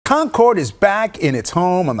Concorde is back in its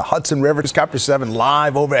home on the Hudson River. Copter 7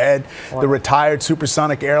 live overhead. The retired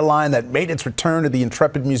supersonic airline that made its return to the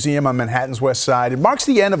Intrepid Museum on Manhattan's West Side. It marks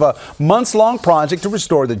the end of a months-long project to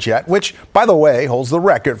restore the jet, which, by the way, holds the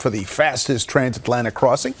record for the fastest transatlantic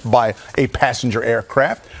crossing by a passenger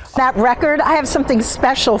aircraft. That record, I have something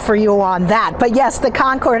special for you on that. But yes, the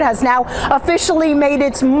Concorde has now officially made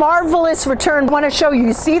its marvelous return. I want to show you.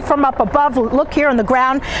 You see from up above, look here on the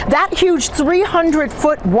ground, that huge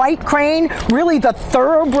 300-foot white crane, really the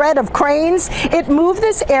thoroughbred of cranes. It moved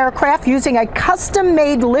this aircraft using a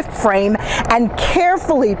custom-made lift frame and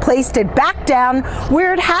carefully placed it back down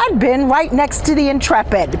where it had been, right next to the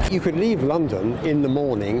Intrepid. You could leave London in the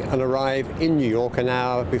morning and arrive in New York an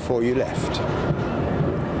hour before you left.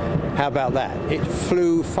 How about that? It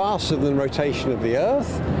flew faster than the rotation of the Earth,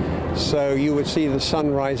 so you would see the sun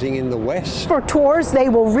rising in the west. For tours, they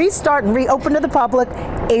will restart and reopen to the public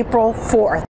April 4th.